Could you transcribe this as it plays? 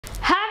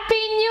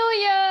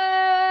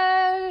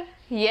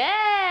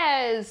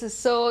Yes,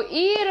 so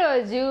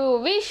ఈరోజు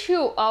wish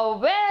you a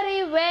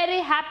very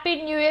happy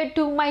new year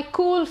to my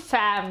cool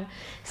fam.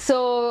 So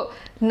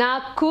నా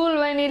cool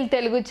వైనీల్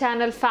Telugu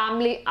channel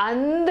family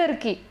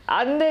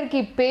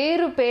అందరికీ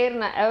పేరు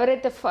పేరున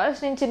ఎవరైతే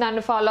ఫస్ట్ నుంచి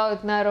నన్ను ఫాలో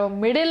అవుతున్నారో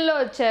మిడిల్లో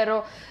వచ్చారో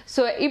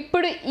సో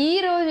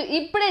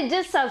ఇప్పుడే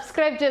జస్ట్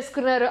సబ్స్క్రైబ్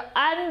చేసుకున్నారో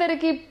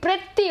అందరికీ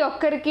ప్రతి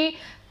ఒక్కరికి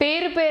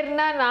పేరు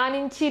పేరున నా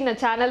నుంచి నా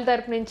ఛానల్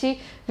తరపు నుంచి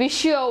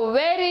wish you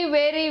very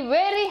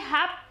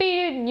happy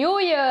new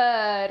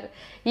year.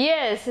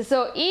 Yes, so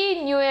ఈ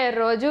న్యూ ఇయర్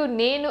రోజు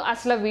నేను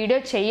అసలు వీడియో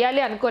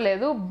చేయాలి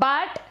అనుకోలేదు,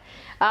 బట్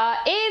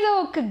ఏదో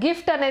ఒక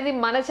గిఫ్ట్ అనేది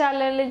మన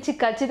ఛానల్ నుంచి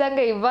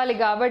ఖచ్చితంగా ఇవ్వాలి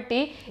కాబట్టి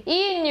ఈ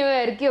న్యూ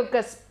ఇయర్కి ఒక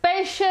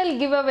స్పెషల్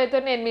గివ్ అవేతో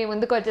నేను మీ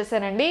ముందుకు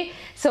వచ్చేసానండి.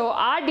 సో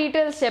ఆ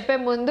డీటెయిల్స్ చెప్పే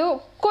ముందు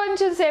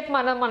కొంచెం సేపు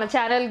మనం మన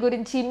ఛానల్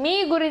గురించి మీ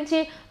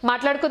గురించి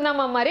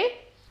మాట్లాడుకుందామా మరి.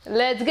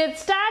 Let's get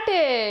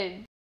started.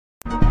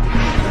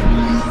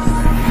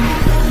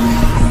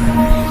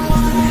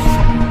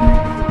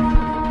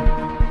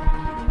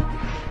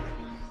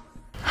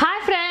 Hi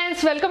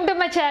friends, welcome to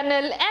my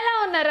channel. ఎలా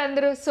ఉన్నారు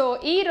అందరూ? సో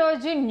ఈ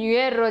రోజు న్యూ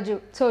ఇయర్ రోజు.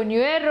 సో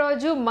న్యూ ఇయర్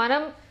రోజు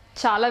మనం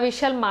చాలా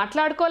విషయాలు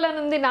మాట్లాడుకోవాలని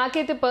ఉంది.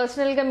 నాకైతే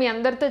పర్సనల్గా మీ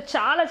అందరితో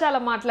చాలా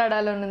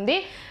మాట్లాడాలని ఉంది.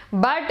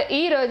 బట్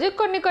ఈరోజు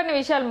కొన్ని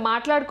విషయాలు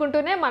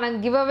మాట్లాడుకుంటూనే మనం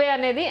గివ్ అవే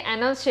అనేది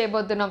అనౌన్స్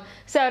చేయబోతున్నాం.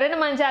 సో ఎవరైనా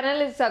మన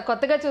ఛానల్ని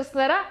కొత్తగా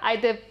చూస్తున్నారా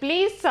అయితే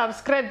ప్లీజ్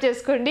సబ్స్క్రైబ్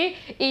చేసుకోండి.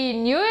 ఈ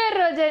న్యూ ఇయర్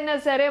రోజైనా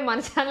సరే మన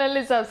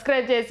ఛానల్ని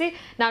సబ్స్క్రైబ్ చేసి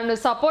నన్ను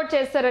సపోర్ట్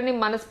చేస్తారని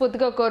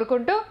మనస్ఫూర్తిగా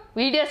కోరుకుంటూ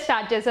వీడియో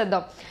స్టార్ట్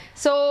చేసేద్దాం.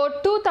 సో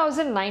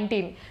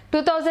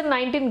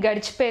 2019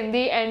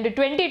 గడిచిపోయింది అండ్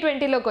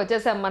 2020లోకి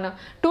వచ్చేసాం మనం.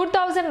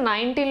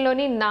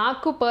 2019లోని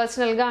నాకు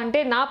పర్సనల్గా అంటే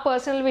నా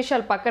పర్సనల్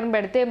విషయాలు పక్కన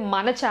పెడితే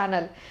మన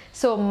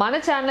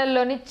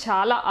ఛానల్లోని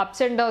చాలా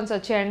అప్స్ అండ్ డౌన్స్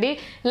వచ్చాయండి.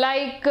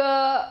 లైక్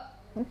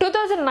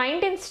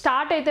 2019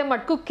 స్టార్ట్ అయితే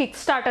మటుకు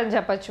కిక్ స్టార్ట్ అని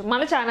చెప్పచ్చు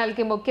మన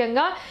ఛానల్కి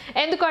ముఖ్యంగా.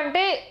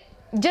 ఎందుకంటే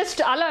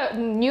జస్ట్ అలా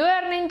న్యూ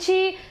ఇయర్ నుంచి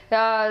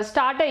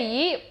స్టార్ట్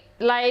అయ్యి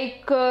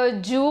లైక్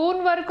జూన్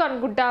వరకు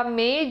అనుకుంటా,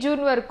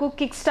 జూన్ వరకు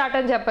కిక్ స్టార్ట్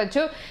అని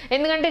చెప్పచ్చు.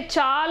 ఎందుకంటే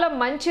చాలా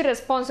మంచి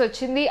రెస్పాన్స్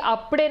వచ్చింది.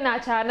 అప్పుడే నా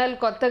ఛానల్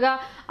కొత్తగా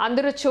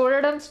అందరూ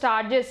చూడడం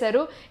స్టార్ట్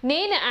చేశారు.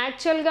 నేను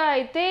యాక్చువల్గా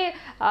అయితే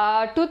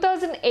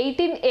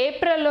 2018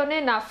 ఏప్రిల్లోనే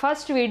నా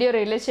ఫస్ట్ వీడియో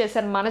రిలీజ్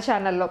చేశాను మన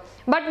ఛానల్లో.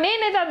 బట్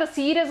నేనైతే అంత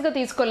సీరియస్గా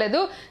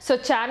తీసుకోలేదు. సో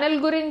ఛానల్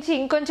గురించి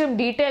ఇంకొంచెం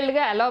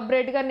డీటెయిల్డ్గా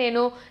ఎలాబరేట్గా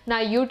నేను నా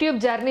యూట్యూబ్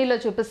జర్నీలో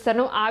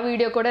చూపిస్తాను. ఆ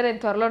వీడియో కూడా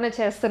నేను త్వరలోనే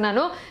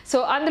చేస్తున్నాను. సో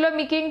అందులో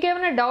మీకు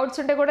ఇంకేమైనా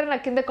డౌట్స్ ఉంటే కూడా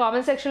నాకు కింద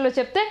కామెంట్ సెక్షన్లో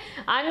చెప్తే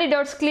అన్ని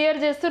డౌట్స్ క్లియర్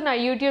చేస్తూ నా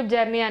యూట్యూబ్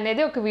జర్నీ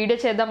అనేది ఒక వీడియో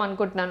చేద్దాం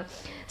అనుకుంటున్నాను.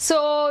 సో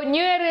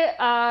న్యూ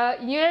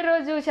ఇయర్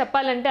రోజు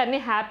చెప్పాలంటే అన్నీ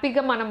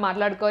హ్యాపీగా మనం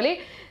మాట్లాడుకోవాలి.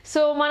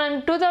 సో మనం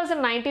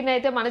 2019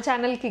 అయితే మన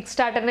ఛానల్ కిక్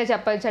స్టార్ట్ అనే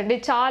చెప్పచ్చండి.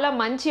 చాలా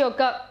మంచి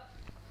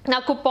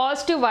నాకు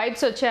పాజిటివ్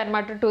వైబ్స్ వచ్చాయి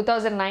అన్నమాట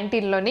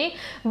 2019లోని.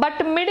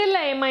 బట్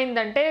మిడిల్లో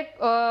ఏమైందంటే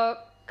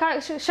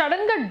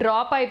సడన్గా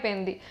డ్రాప్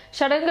అయిపోయింది,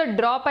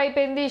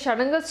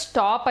 సడన్గా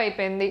స్టాప్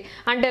అయిపోయింది.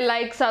 అంటే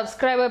లైక్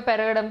సబ్స్క్రైబర్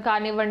పెరగడం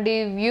కానివ్వండి,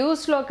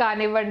 వ్యూస్లో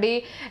కానివ్వండి,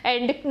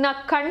 అండ్ నా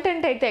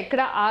కంటెంట్ అయితే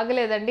ఎక్కడ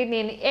ఆగలేదండి.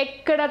 నేను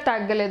ఎక్కడ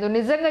తగ్గలేదు.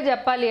 నిజంగా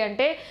చెప్పాలి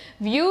అంటే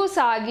వ్యూస్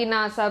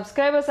ఆగినా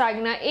సబ్స్క్రైబర్స్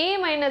ఆగినా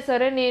ఏమైనా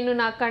సరే నేను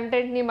నా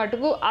కంటెంట్ని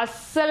మటుకు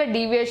అస్సలు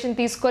డీవియేషన్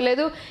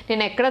తీసుకోలేదు,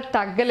 నేను ఎక్కడ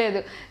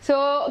తగ్గలేదు. సో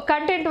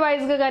కంటెంట్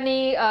వైజ్గా కానీ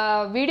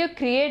వీడియో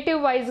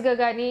క్రియేటివ్ వైజ్గా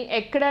కానీ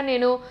ఎక్కడ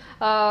నేను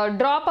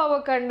డ్రాప్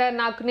అవ్వకుండా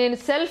నాకు నేను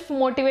సెల్ఫ్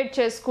మోటివేట్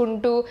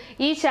చేసుకుంటూ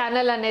ఈ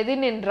ఛానల్ అనేది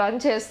నేను రన్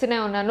చేస్తూనే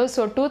ఉన్నాను.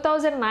 సో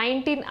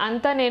 2019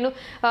 అంతా నేను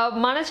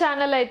మన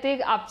ఛానల్ అయితే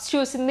అప్స్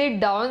చూసింది,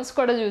 డౌన్స్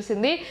కూడా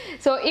చూసింది.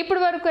 సో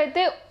ఇప్పటి వరకు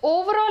అయితే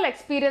ఓవరాల్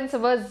ఎక్స్పీరియన్స్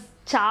వాజ్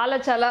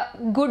చాలా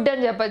గుడ్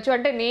అని చెప్పచ్చు.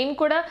 అంటే నేను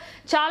కూడా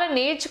చాలా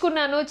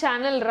నేర్చుకున్నాను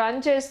ఛానల్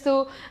రన్ చేస్తూ.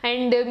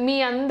 అండ్ మీ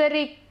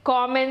అందరి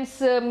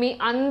కామెంట్స్, మీ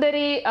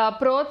అందరి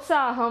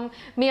ప్రోత్సాహం,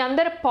 మీ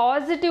అందరి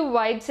పాజిటివ్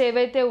వైబ్స్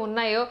ఏవైతే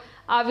ఉన్నాయో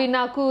అవి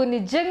నాకు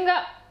నిజంగా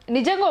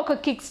ఒక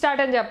కిక్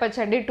స్టార్ట్ అని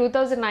చెప్పచ్చండి.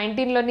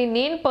 2019లోని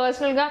నేను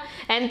పర్సనల్గా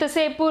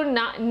ఎంతసేపు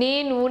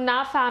నా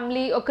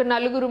ఫ్యామిలీ ఒక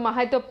నలుగురు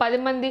మహైతో 10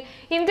 మంది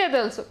ఇంతే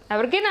తెలుసు,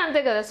 ఎవరికైనా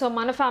అంతే కదా. సో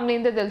మన ఫ్యామిలీ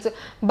ఇంతే తెలుసు.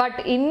 బట్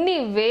ఇన్ని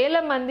వేల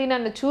మంది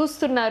నన్ను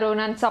చూస్తున్నారు,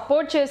 నన్ను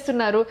సపోర్ట్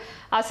చేస్తున్నారు.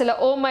 అసలు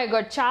ఓ మై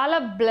గాడ్, చాలా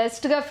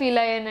బ్లెస్డ్గా ఫీల్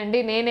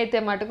అయ్యానండి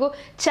నేనైతే మటుకు.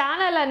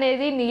 ఛానల్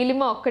అనేది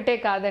నీలిమ ఒక్కటే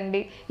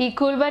కాదండి. ఈ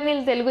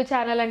కూల్బైనీల్ తెలుగు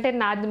ఛానల్ అంటే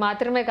నాది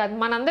మాత్రమే కాదు,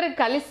 మనందరం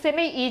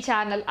కలిస్తేనే ఈ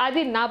ఛానల్.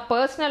 అది నా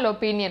పర్సనల్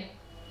ఒపీనియన్.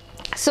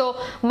 సో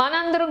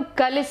మనందరం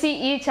కలిసి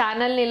ఈ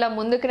ఛానల్ని ఇలా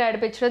ముందుకు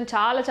నడిపించడం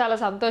చాలా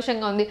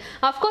సంతోషంగా ఉంది.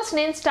 అఫ్కోర్స్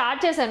నేను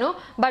స్టార్ట్ చేశాను,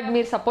 బట్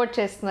మీరు సపోర్ట్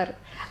చేస్తున్నారు,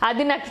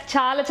 అది నాకు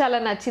చాలా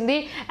నచ్చింది.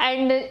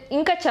 అండ్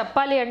ఇంకా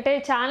చెప్పాలి అంటే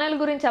ఛానల్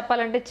గురించి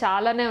చెప్పాలంటే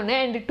చాలానే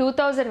ఉన్నాయి. అండ్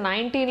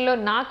 2019లో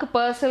నాకు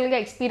పర్సనల్గా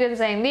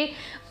ఎక్స్పీరియన్స్ అయింది.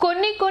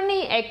 కొన్ని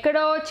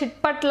ఎక్కడో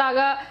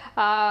చిట్పట్లాగా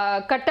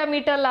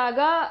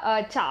కట్టమీటలాగా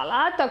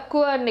చాలా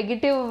తక్కువ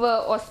నెగిటివ్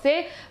వస్తే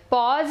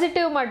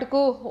పాజిటివ్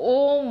మటుకు ఓ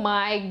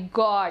మై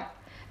గాడ్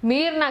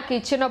మీరు నాకు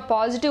ఇచ్చిన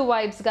పాజిటివ్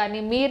వైబ్స్ కానీ,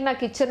 మీరు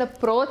నాకు ఇచ్చిన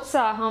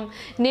ప్రోత్సాహం,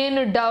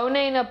 నేను డౌన్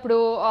అయినప్పుడు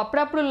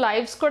అప్పుడప్పుడు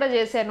లైవ్స్ కూడా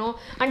చేశాను.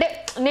 అంటే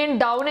నేను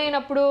డౌన్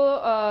అయినప్పుడు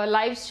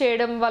లైవ్స్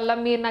చేయడం వల్ల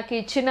మీరు నాకు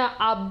ఇచ్చిన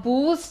ఆ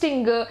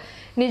బూస్టింగ్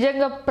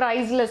నిజంగా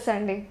ప్రైజ్లెస్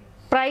అండి,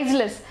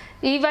 ప్రైజ్లెస్.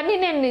 ఇవన్నీ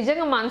నేను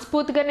నిజంగా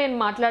మనస్ఫూర్తిగా నేను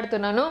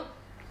మాట్లాడుతున్నాను,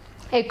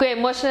 ఎక్కువ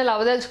ఎమోషనల్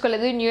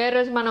అవదలుచుకోలేదు. న్యూ ఇయర్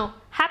రోజు మనం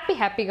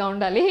హ్యాపీగా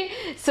ఉండాలి.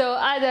 సో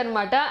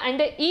అదనమాట.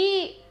 అంటే ఈ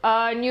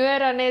న్యూ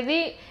ఇయర్ అనేది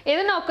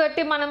ఏదైనా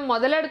ఒకటి మనం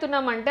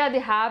మొదలెడుతున్నామంటే అది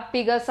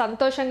హ్యాపీగా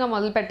సంతోషంగా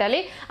మొదలు పెట్టాలి.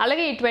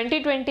 అలాగే ఈ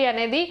 2020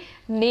 అనేది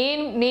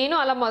నేను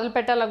అలా మొదలు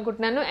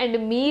పెట్టాలనుకుంటున్నాను, అండ్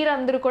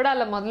మీరందరూ కూడా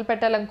అలా మొదలు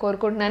పెట్టాలని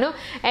కోరుకుంటున్నాను.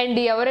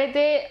 అండ్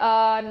ఎవరైతే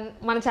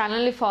మన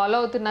ఛానల్ని ఫాలో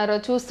అవుతున్నారో,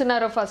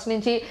 చూస్తున్నారో ఫస్ట్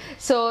నుంచి,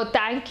 so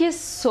thank you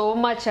so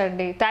much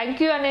అండి.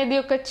 థ్యాంక్ యూ అనేది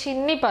ఒక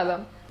చిన్ని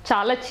పదం,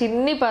 చాలా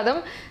చిన్ని పదం.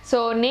 సో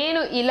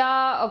నేను ఇలా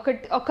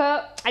ఒక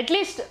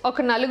అట్లీస్ట్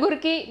ఒక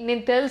నలుగురికి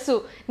నేను తెలుసు,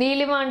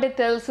 నీలిమ అంటే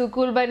తెలుసు,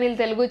 cool by Neel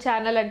Telugu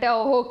channel అంటే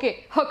ఓకే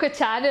ఒక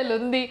ఛానల్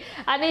ఉంది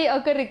అని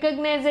ఒక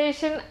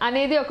రికగ్నైజేషన్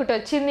అనేది ఒకటి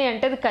వచ్చింది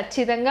అంటే అది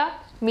ఖచ్చితంగా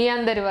మీ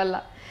అందరి వల్ల.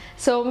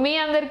 సో మీ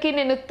అందరికీ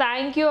నేను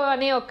థ్యాంక్ యూ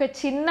అని ఒక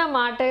చిన్న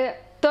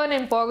మాటతో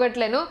నేను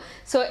పోగొట్టలేను.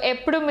 సో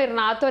ఎప్పుడు మీరు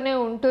నాతోనే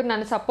ఉంటూ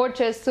నన్ను సపోర్ట్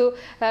చేస్తూ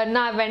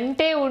నా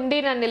వెంటే ఉండి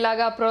నన్ను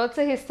ఇలాగా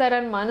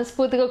ప్రోత్సహిస్తారని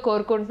మనస్ఫూర్తిగా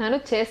కోరుకుంటున్నాను,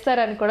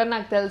 చేస్తారని కూడా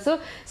నాకు తెలుసు.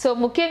 సో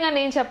ముఖ్యంగా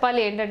నేను చెప్పాలి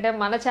ఏంటంటే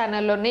మన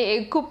ఛానల్లోనే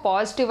ఎక్కువ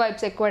పాజిటివ్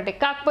వైబ్స్ ఎక్కువ ఉంటాయి,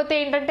 కాకపోతే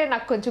ఏంటంటే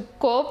నాకు కొంచెం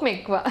కోపం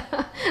ఎక్కువ,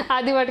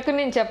 అది వరకు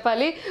నేను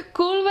చెప్పాలి.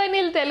 Cool by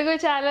Neel Telugu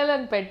channel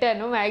అని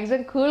పెట్టాను,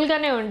 మ్యాక్సిమం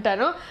కూల్గానే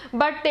ఉంటాను.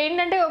 బట్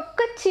ఏంటంటే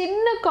ఒక్క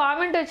చిన్న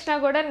కామెంట్ వచ్చినా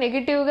కూడా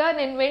నెగిటివ్గా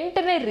నేను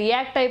వెంటనే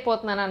రియాక్ట్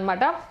అయిపోతున్నాను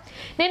అనమాట.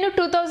 నేను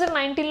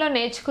 2019లో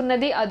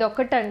నేర్చుకున్నది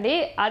అదొకటండి.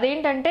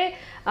 అదేంటంటే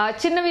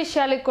చిన్న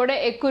విషయాలకు కూడా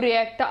ఎక్కువ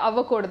రియాక్ట్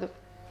అవ్వకూడదు.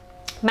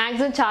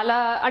 మ్యాక్సిమం చాలా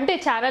అంటే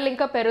ఛానల్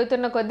ఇంకా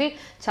పెరుగుతున్న కొద్దీ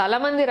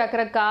చాలామంది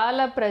రకరకాల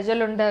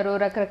ప్రజలు ఉంటారు,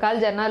 రకరకాల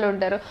జనాలు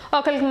ఉంటారు.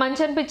 ఒకరికి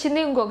మంచి అనిపించింది,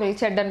 ఇంకొకరికి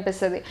చెడ్డ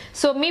అనిపిస్తుంది.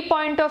 So me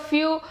point of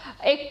view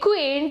ఎక్కువ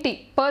ఏంటి,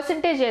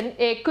 పర్సంటేజ్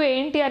ఎక్కువ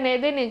ఏంటి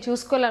అనేది నేను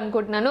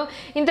చూసుకోవాలనుకుంటున్నాను.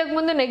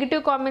 ఇంతకుముందు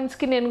నెగిటివ్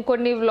కామెంట్స్కి నేను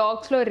కొన్ని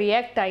వ్లాగ్స్లో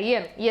రియాక్ట్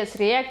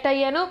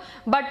అయ్యాను.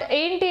 బట్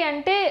ఏంటి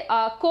అంటే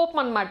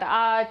కోపం అనమాట,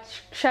 ఆ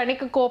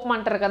క్షణిక కోపం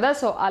అంటారు కదా,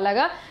 సో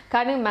అలాగా.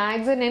 కానీ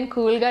మ్యాక్సిమం నేను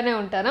కూల్గానే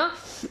ఉంటాను.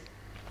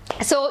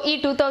 సో ఈ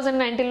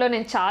 2019లో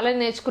నేను చాలా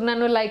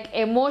నేర్చుకున్నాను, లైక్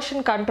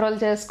ఎమోషన్ కంట్రోల్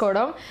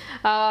చేసుకోవడం.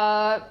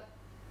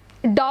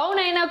 డౌన్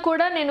అయినా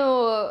కూడా నేను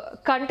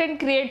కంటెంట్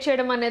క్రియేట్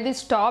చేయడం అనేది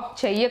స్టాప్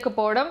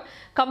చేయకపోవడం,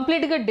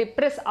 కంప్లీట్గా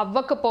డిప్రెస్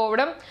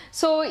అవ్వకపోవడం.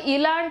 సో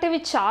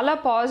ఇలాంటివి చాలా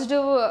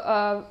పాజిటివ్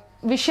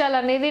విషయాలు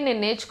అనేది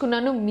నేను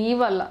నేర్చుకున్నాను మీ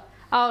వల్ల.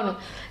 అవును.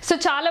 సో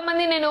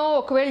చాలామంది నేను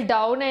ఒకవేళ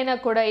డౌన్ అయినా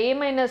కూడా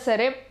ఏమైనా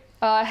సరే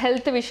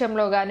హెల్త్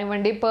విషయంలో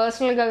కానివ్వండి,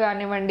 పర్సనల్గా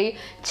కానివ్వండి,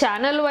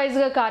 ఛానల్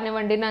వైజ్గా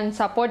కానివ్వండి, నన్ను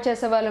సపోర్ట్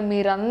చేసే వాళ్ళు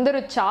మీరందరూ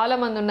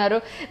చాలామంది ఉన్నారు.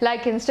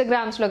 లైక్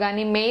ఇన్స్టాగ్రామ్స్లో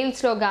కానీ,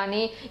 మెయిల్స్లో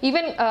కానీ,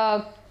 ఈవెన్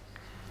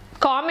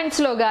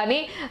కామెంట్స్లో కానీ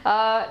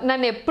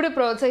నన్ను ఎప్పుడు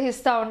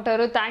ప్రోత్సహిస్తూ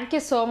ఉంటారు. థ్యాంక్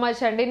యూ సో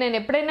మచ్ అండి. నేను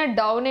ఎప్పుడైనా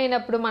డౌన్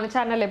అయినప్పుడు, మన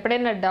ఛానల్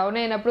ఎప్పుడైనా డౌన్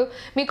అయినప్పుడు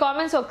మీ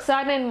కామెంట్స్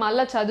ఒకసారి నేను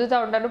మళ్ళీ చదువుతూ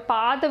ఉంటాను.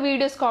 పాత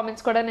వీడియోస్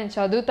కామెంట్స్ కూడా నేను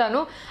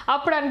చదువుతాను.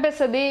 అప్పుడు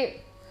అనిపిస్తుంది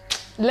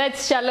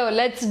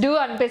లెట్స్ డూ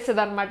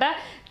అనిపిస్తుంది అనమాట.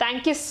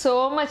 థ్యాంక్ యూ సో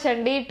మచ్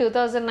అండి.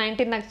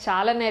 2019 నాకు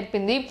చాలా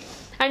నేర్పింది.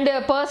 అండ్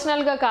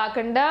పర్సనల్గా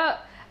కాకుండా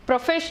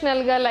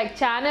ప్రొఫెషనల్గా లైక్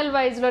ఛానల్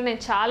వైజ్లో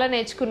నేను చాలా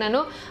నేర్చుకున్నాను.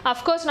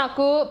 అఫ్కోర్స్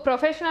నాకు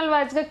ప్రొఫెషనల్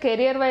వైజ్గా,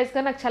 కెరియర్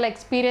వైజ్గా నాకు చాలా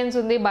ఎక్స్పీరియన్స్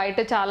ఉంది. బయట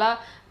చాలా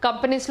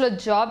కంపెనీస్లో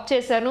జాబ్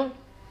చేశాను.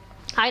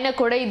 అయినా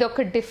కూడా ఇది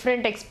ఒక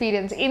డిఫరెంట్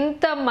ఎక్స్పీరియన్స్.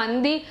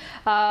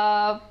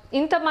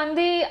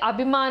 ఇంతమంది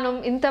అభిమానం,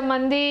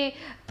 ఇంతమంది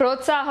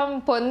ప్రోత్సాహం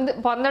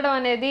పొందడం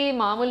అనేది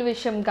మామూలు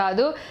విషయం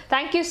కాదు.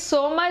 Thank you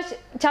so much.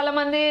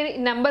 చాలామంది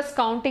నెంబర్స్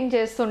కౌంటింగ్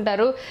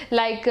చేస్తుంటారు,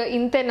 లైక్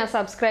ఇంతే నా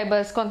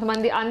సబ్స్క్రైబర్స్,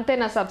 కొంతమంది అంతే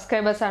నా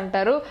సబ్స్క్రైబర్స్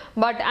అంటారు.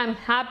 బట్ ఐఎమ్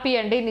హ్యాపీ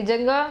అండి,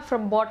 నిజంగా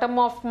from bottom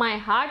of my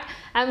heart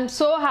I'm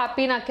so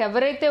happy. నాకు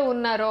ఎవరైతే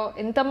ఉన్నారో,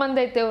 ఎంతమంది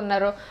అయితే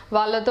ఉన్నారో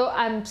వాళ్ళతో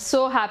ఐఎమ్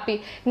సో హ్యాపీ.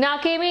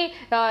 నాకేమి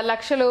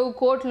లక్షలు,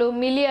 కోట్లు,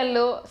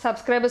 మిలియన్లు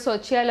సబ్స్క్రైబర్స్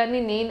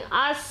వచ్చేయాలని నేను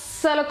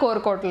అస్సలు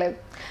కోరుకోవట్లేదు.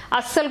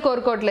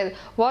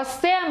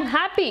 వస్తే I'm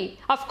happy,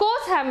 of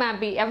course I'm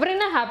happy.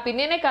 ఎవరైనా హ్యాపీ,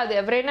 నేనే కాదు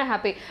ఎవరైనా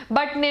హ్యాపీ.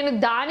 బట్ నేను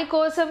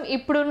దానికోసం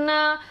ఇప్పుడున్న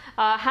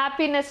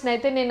హ్యాపీనెస్ని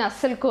అయితే నేను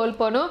అస్సలు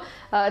కోల్పోను.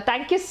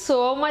 థ్యాంక్ యూ సో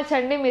మచ్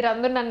అండి,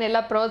 మీరందరూ నన్ను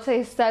ఎలా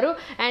ప్రోత్సహిస్తారు.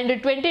 అండ్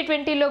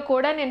 2020లో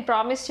కూడా నేను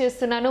ప్రామిస్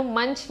చేస్తున్నాను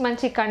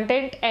మంచి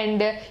కంటెంట్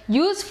అండ్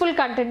యూస్ఫుల్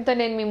కంటెంట్తో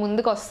నేను మీ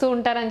ముందుకు వస్తూ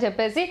ఉంటానని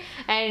చెప్పేసి.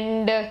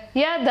 And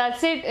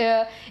that's it.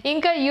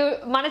 ఇంకా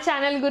మన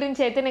ఛానల్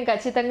గురించి అయితే నేను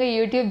ఖచ్చితంగా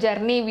యూట్యూబ్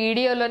జర్నీ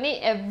వీడియోలోని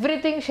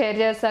ఎవ్రీథింగ్ షేర్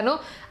చేస్తాను.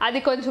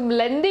 అది కొంచెం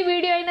లెంతీ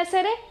వీడియో అయినా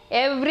సరే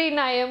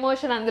నా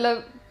ఎమోషన్ అందులో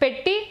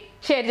పెట్టి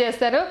షేర్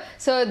చేస్తారు.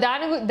 సో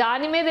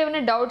దాని మీద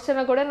ఏమైనా డౌట్స్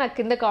ఉన్నా కూడా నాకు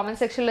కింద కామెంట్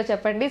సెక్షన్లో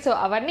చెప్పండి. సో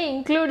అవన్నీ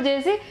ఇంక్లూడ్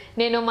చేసి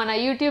నేను మన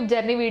యూట్యూబ్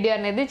జర్నీ వీడియో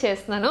అనేది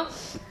చేస్తున్నాను.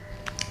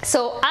 సో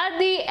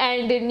అది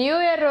అండ్ న్యూ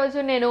ఇయర్ రోజు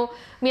నేను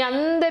మీ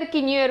అందరికీ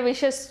న్యూ ఇయర్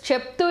విషెస్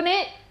చెప్తూనే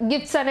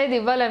గిఫ్ట్స్ అనేది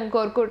ఇవ్వాలని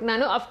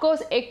కోరుకుంటున్నాను.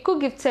 అఫ్కోర్స్ ఎక్కువ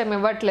గిఫ్ట్స్ ఏమి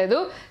ఇవ్వట్లేదు,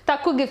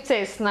 తక్కువ గిఫ్ట్స్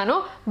ఇస్తున్నాను,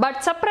 బట్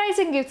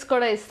సర్ప్రైజింగ్ గిఫ్ట్స్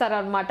కూడా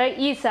ఇస్తారనమాట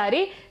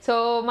ఈసారి. సో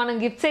మనం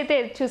గిఫ్ట్స్ అయితే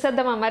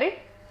చూసేద్దామా మరి?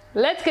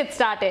 Let's get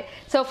started.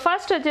 So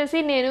first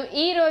వచ్చేసి నేను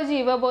ఈరోజు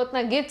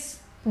ఇవ్వబోతున్న గిఫ్ట్స్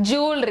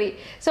జ్యువెలరీ.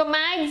 సో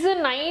మ్యాక్స్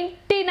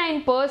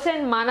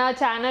 99% మన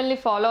ఛానల్ని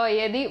ఫాలో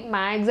అయ్యేది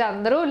మ్యాక్స్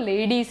అందరూ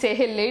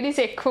లేడీస్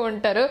ఎక్కువ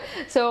ఉంటారు.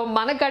 సో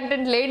మన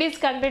కంటెంట్ లేడీస్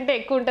కంటెంట్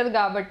ఎక్కువ ఉంటుంది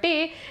కాబట్టి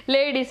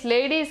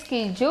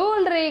లేడీస్కి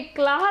జ్యువెలరీ,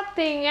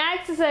 క్లాతింగ్,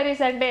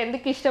 యాక్సెసరీస్ అంటే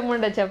ఎందుకు ఇష్టం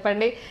ఉండదు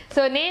చెప్పండి.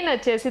 సో నేను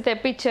వచ్చేసి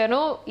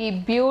తెప్పించాను ఈ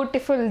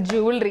బ్యూటిఫుల్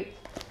జ్యువెలరీ.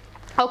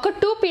 ఒక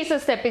 2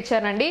 పీసెస్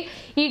తెప్పించానండి.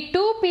 ఈ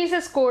 2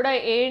 పీసెస్ కూడా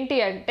ఏంటి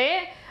అంటే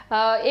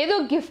ఏదో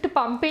గిఫ్ట్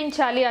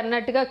పంపించాలి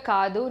అన్నట్టుగా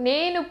కాదు,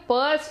 నేను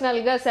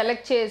పర్సనల్గా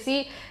సెలెక్ట్ చేసి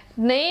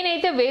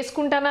నేనైతే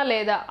వేసుకుంటానా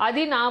లేదా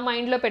అది నా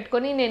మైండ్లో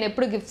పెట్టుకొని నేను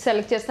ఎప్పుడు గిఫ్ట్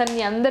సెలెక్ట్ చేస్తాను.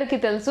 మీ అందరికీ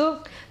తెలుసు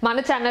మన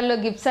ఛానల్లో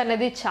గిఫ్ట్స్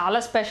అనేది చాలా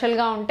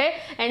స్పెషల్గా ఉంటాయి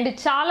అండ్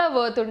చాలా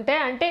వర్త్ ఉంటాయి.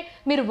 అంటే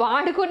మీరు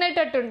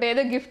వాడుకునేటట్టు ఉంటాయి.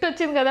 ఏదో గిఫ్ట్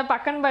వచ్చింది కదా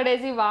పక్కన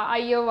పడేసి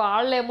అయ్యో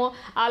వాళ్ళేమో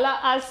అలా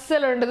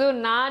అస్సలు ఉండదు.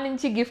 నా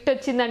నుంచి గిఫ్ట్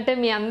వచ్చిందంటే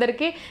మీ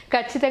అందరికీ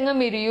ఖచ్చితంగా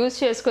మీరు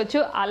యూజ్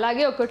చేసుకోవచ్చు.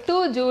 అలాగే ఒక 2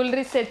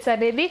 జ్యువెలరీ సెట్స్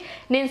అనేది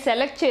నేను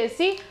సెలెక్ట్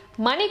చేసి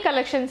మనీ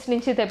కలెక్షన్స్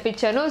నుంచి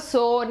తెప్పించాను.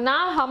 సో నా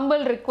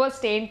హంబుల్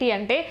రిక్వెస్ట్ ఏంటి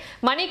అంటే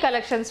మనీ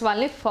కలెక్షన్స్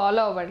వాళ్ళని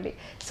ఫాలో అవ్వండి.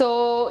 సో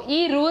ఈ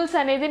రూల్స్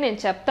అనేది నేను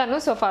చెప్తాను.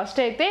 సో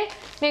ఫస్ట్ అయితే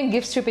నేను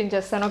గిఫ్ట్స్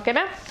చూపించేస్తాను,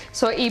 ఓకేనా?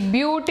 సో ఈ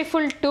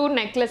బ్యూటిఫుల్ 2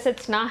 నెక్లెస్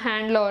సెట్స్ నా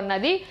హ్యాండ్లో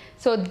ఉన్నది.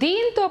 సో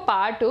దీంతో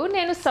పాటు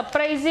నేను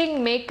సర్ప్రైజింగ్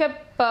మేకప్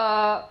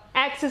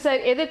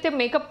యాక్సెసరీ ఏదైతే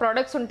మేకప్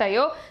ప్రోడక్ట్స్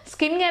ఉంటాయో,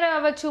 స్కిన్ కేర్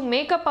అవ్వచ్చు,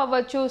 మేకప్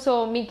అవ్వచ్చు, సో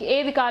మీకు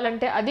ఏది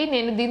కావాలంటే అది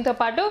నేను దీంతో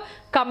పాటు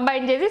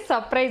కంబైన్ చేసి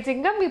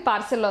సర్ప్రైజింగ్గా మీ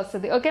పార్సల్లో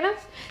వస్తుంది, ఓకేనా?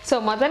 సో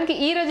మొత్తానికి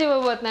ఈరోజు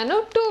ఇవ్వబోతున్నాను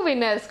 2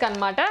 విన్నర్స్కి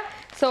అనమాట.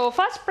 సో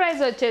ఫస్ట్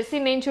ప్రైజ్ వచ్చేసి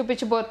నేను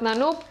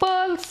చూపించబోతున్నాను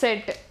పర్ల్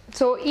సెట్.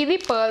 సో ఇది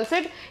పర్ల్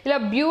సెట్ ఇలా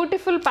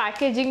బ్యూటిఫుల్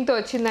ప్యాకేజింగ్తో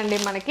వచ్చిందండి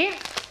మనకి.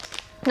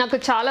 నాకు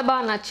చాలా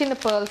బాగా నచ్చిన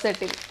పర్ల్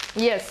సెట్ ఇది.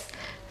 ఎస్,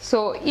 సో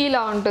ఇలా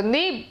ఉంటుంది,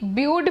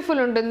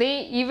 బ్యూటిఫుల్ ఉంటుంది,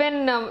 ఈవెన్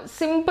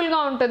సింపుల్గా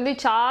ఉంటుంది,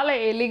 చాలా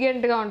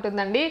ఎలిగెంట్గా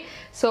ఉంటుందండి.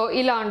 సో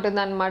ఇలా ఉంటుంది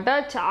అనమాట.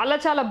 చాలా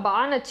చాలా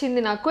బాగా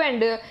నచ్చింది నాకు.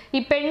 అండ్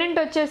ఈ పెండెంట్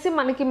వచ్చేసి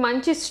మనకి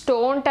మంచి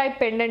స్టోన్ టైప్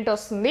పెండెంట్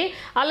వస్తుంది.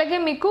 అలాగే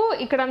మీకు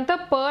ఇక్కడంతా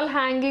పర్ల్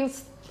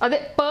హ్యాంగింగ్స్ అదే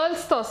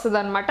పర్ల్స్తో వస్తుంది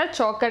అనమాట,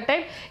 చోకర్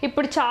టైప్.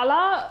 ఇప్పుడు చాలా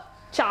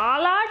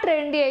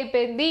ట్రెండీ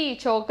అయిపోయింది ఈ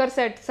చోకర్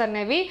సెట్స్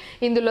అనేవి.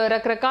 ఇందులో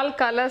రకరకాల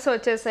కలర్స్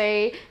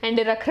వచ్చేసాయి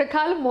అండ్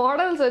రకరకాల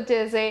మోడల్స్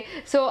వచ్చేసాయి.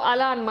 సో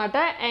అలా అనమాట.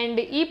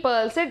 అండ్ ఈ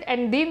పర్ల్ సెట్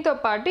అండ్ దీంతో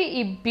పాటు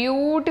ఈ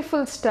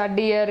బ్యూటిఫుల్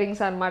స్టడ్ ఇయర్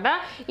రింగ్స్ అనమాట.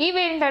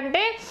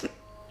 ఇవేంటంటే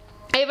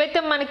ఏవైతే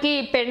మనకి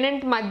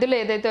పెండెంట్ మధ్యలో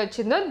ఏదైతే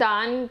వచ్చిందో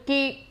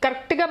దానికి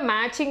కరెక్ట్గా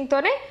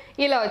మ్యాచింగ్తోనే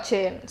ఇలా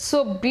వచ్చేయండి. సో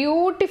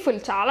బ్యూటిఫుల్,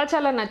 చాలా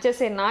చాలా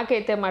నచ్చేసాయి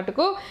నాకైతే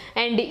మటుకు.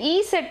 అండ్ ఈ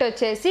సెట్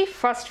వచ్చేసి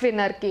ఫస్ట్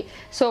విన్నర్కి.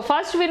 సో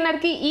ఫస్ట్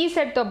విన్నర్కి ఈ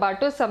సెట్తో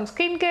పాటు సమ్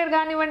స్కిన్ కేర్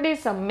కానివ్వండి,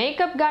 సమ్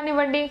మేకప్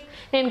కానివ్వండి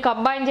నేను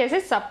కంబైన్ చేసి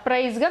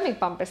సర్ప్రైజ్గా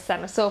మీకు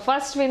పంపిస్తాను. సో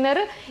ఫస్ట్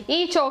విన్నర్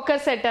ఈ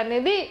చోకర్ సెట్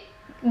అనేది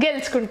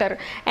గెలుచుకుంటారు.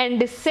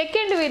 అండ్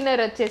సెకండ్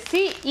విన్నర్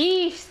వచ్చేసి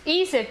ఈ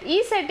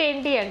సెట్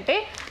ఏంటి అంటే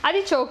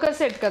అది చోకర్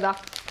సెట్ కదా,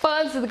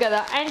 పర్ల్స్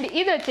కదా, అండ్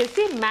ఇది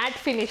వచ్చేసి మ్యాట్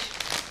ఫినిష్.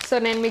 సో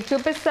నేను మీకు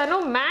చూపిస్తాను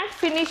మ్యాట్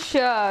ఫినిష్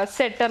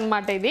సెట్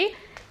అనమాట.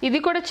 ఇది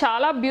కూడా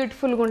చాలా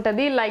బ్యూటిఫుల్గా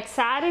ఉంటుంది. లైక్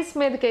శారీస్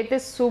మీదకైతే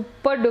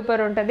సూపర్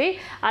డూపర్ ఉంటుంది.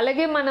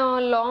 అలాగే మనం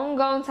లాంగ్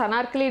గౌన్స్,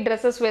 అనార్కలి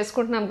డ్రెస్సెస్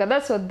వేసుకుంటున్నాం కదా,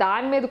 సో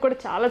దాని మీద కూడా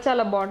చాలా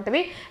చాలా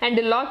బాగుంటుంది. అండ్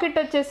లాకెట్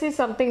వచ్చేసి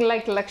సంథింగ్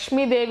లైక్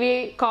లక్ష్మీదేవి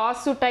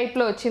కాసు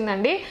టైప్లో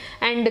వచ్చిందండి.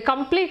 అండ్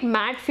కంప్లీట్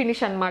మ్యాట్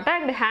ఫినిష్ అనమాట.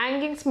 అండ్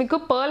హ్యాంగింగ్స్ మీకు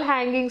పర్ల్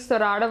హ్యాంగింగ్స్తో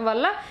రావడం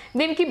వల్ల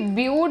దీనికి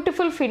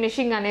బ్యూటిఫుల్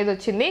ఫినిషింగ్ అనేది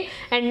వచ్చింది.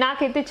 అండ్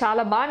నాకైతే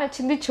చాలా బాగా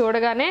నచ్చింది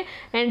చూడగానే.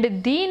 అండ్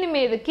దీని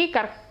మీదకి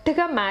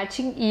కరెక్ట్గా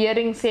మ్యాచింగ్ ఇయర్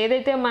రింగ్స్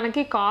ఏదైతే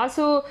మనకి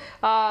కాసు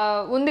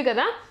ఉంది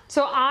కదా,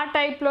 సో ఆ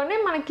టైప్లోనే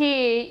మనకి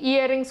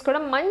ఇయర్ రింగ్స్ కూడా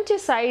మంచి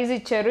సైజ్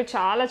ఇచ్చారు.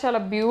 చాలా చాలా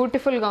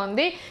బ్యూటిఫుల్గా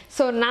ఉంది.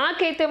 సో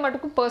నాకైతే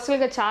మటుకు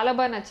పర్సనల్గా చాలా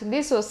బాగా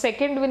నచ్చింది. సో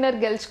సెకండ్ విన్నర్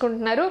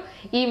గెలుచుకుంటున్నారు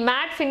ఈ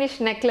mat finish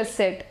necklace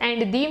set.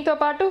 And దీంతో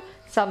పాటు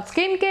some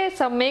skin care,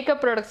 some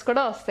makeup products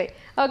కూడా వస్తాయి,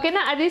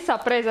 ఓకేనా? అది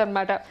సర్ప్రైజ్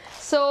అనమాట.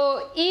 సో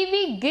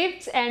ఇవి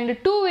గిఫ్ట్స్ అండ్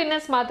 2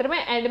 విన్నర్స్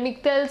మాత్రమే. అండ్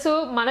మీకు తెలుసు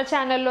మన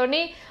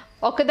ఛానల్లోని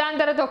ఒకదాని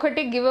తర్వాత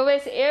ఒకటి గివ్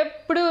అవేస్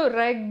ఎప్పుడు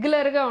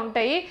రెగ్యులర్గా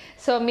ఉంటాయి.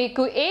 సో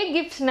మీకు ఏ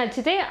గిఫ్ట్స్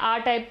నచ్చితే ఆ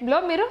టైప్లో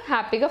మీరు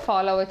హ్యాపీగా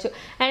ఫాలో అవ్వచ్చు.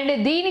 అండ్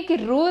దీనికి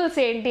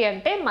రూల్స్ ఏంటి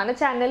అంటే మన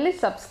ఛానల్ని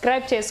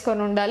సబ్స్క్రైబ్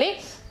చేసుకొని ఉండాలి.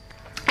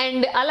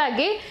 అండ్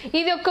అలాగే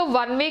ఇది ఒక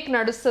 1 వీక్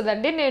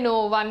నడుస్తుందండి. నేను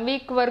 1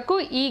 వీక్ వరకు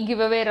ఈ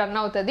గివ్ అవే రన్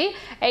అవుతుంది.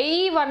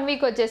 ఈ 1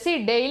 వీక్ వచ్చేసి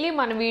డైలీ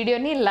మన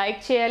వీడియోని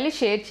లైక్ చేయాలి,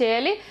 షేర్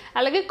చేయాలి,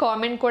 అలాగే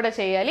కామెంట్ కూడా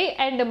చేయాలి.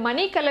 అండ్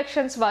మనీ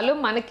కలెక్షన్స్ వాళ్ళు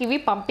మనకి ఇవి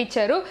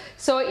పంపించారు.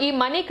 సో ఈ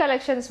మనీ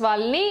కలెక్షన్స్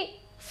వాళ్ళని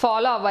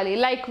ఫాలో అవ్వాలి.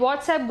 లైక్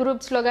వాట్సాప్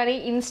గ్రూప్స్లో కానీ,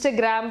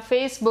 ఇన్స్టాగ్రామ్,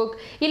 ఫేస్బుక్,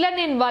 ఇలా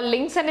నేను వాళ్ళ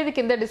లింక్స్ అనేది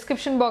కింద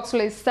డిస్క్రిప్షన్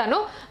బాక్స్లో ఇస్తాను,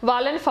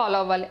 వాళ్ళని ఫాలో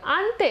అవ్వాలి.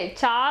 అంతే,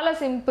 చాలా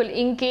సింపుల్,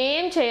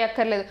 ఇంకేం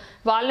చేయక్కర్లేదు.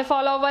 వాళ్ళని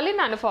ఫాలో అవ్వాలి,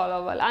 నన్ను ఫాలో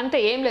అవ్వాలి, అంతే,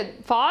 ఏం లేదు.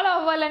 ఫాలో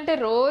అవ్వాలంటే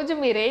రోజు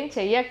మీరేం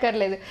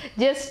చెయ్యక్కర్లేదు,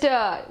 జస్ట్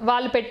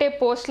వాళ్ళు పెట్టే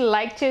పోస్టులు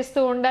లైక్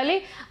చేస్తూ ఉండాలి,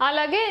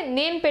 అలాగే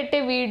నేను పెట్టే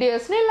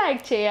వీడియోస్ని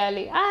లైక్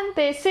చేయాలి,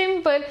 అంతే,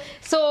 సింపుల్.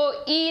 సో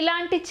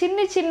ఇలాంటి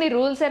చిన్ని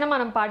రూల్స్ అయినా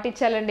మనం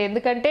పాటించాలండి.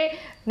 ఎందుకంటే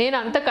నేను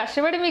అంత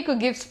కష్టపడి మీకు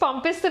గిఫ్ట్స్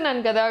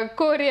పంపిస్తున్నాను కదా,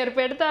 కొరియర్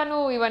పెడతాను,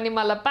 ఇవన్నీ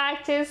మళ్ళీ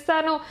ప్యాక్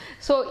చేస్తాను.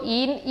 సో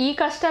ఈ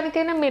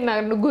కష్టానికైనా మీరు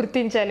నన్ను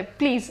గుర్తించాలి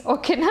ప్లీజ్,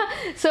 ఓకేనా?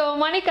 సో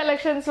మనీ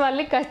కలెక్షన్స్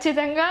వాళ్ళని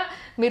ఖచ్చితంగా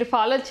మీరు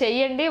ఫాలో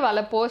చేయండి. వాళ్ళ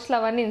పోస్టులు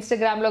అవన్నీ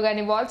ఇన్స్టాగ్రామ్లో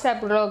కానీ,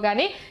 వాట్సాప్లో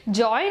కానీ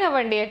జాయిన్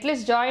అవ్వండి.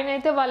 అట్లీస్ట్ జాయిన్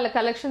అయితే వాళ్ళ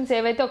కలెక్షన్స్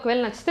ఏవైతే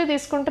ఒకవేళ నచ్చితే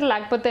తీసుకుంటారు,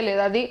 లేకపోతే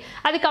లేదు,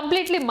 అది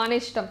కంప్లీట్లీ మన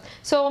ఇష్టం.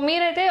 సో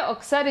మీరైతే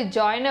ఒకసారి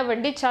జాయిన్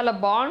అవ్వండి, చాలా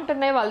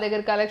బాగుంటున్నాయి వాళ్ళ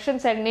దగ్గర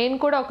కలెక్షన్స్. అండ్ నేను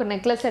కూడా ఒక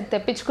నెక్లెస్ సెట్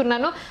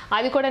తెప్పించుకున్నాను,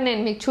 అది కూడా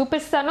నేను మీకు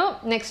చూపిస్తాను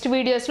నెక్స్ట్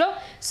వీడియోస్లో.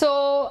 సో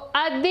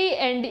అది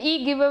అండ్ ఈ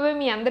గివ్ అవే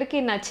మీ అందరికీ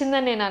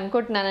నచ్చిందని నేను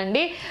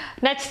అనుకుంటున్నానండి.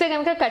 నచ్చితే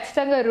కనుక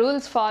ఖచ్చితంగా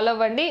రూల్స్ ఫాలో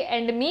అవ్వండి.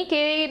 అండ్ మీకు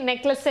ఏ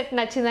నెక్లెస్ సెట్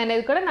నచ్చింది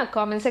అనేది కూడా నాకు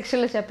కామెంట్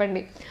సెక్షన్లో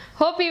చెప్పండి.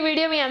 హోప్ ఈ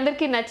వీడియో మీ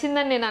అందరికీ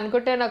నచ్చిందని నేను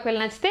అనుకుంటాను. ఒకవేళ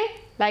నచ్చితే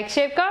లైక్,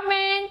 షేర్,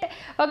 కామెంట్,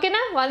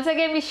 ఓకేనా? Once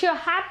again wish you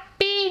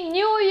happy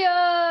new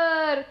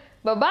year.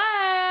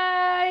 Bye.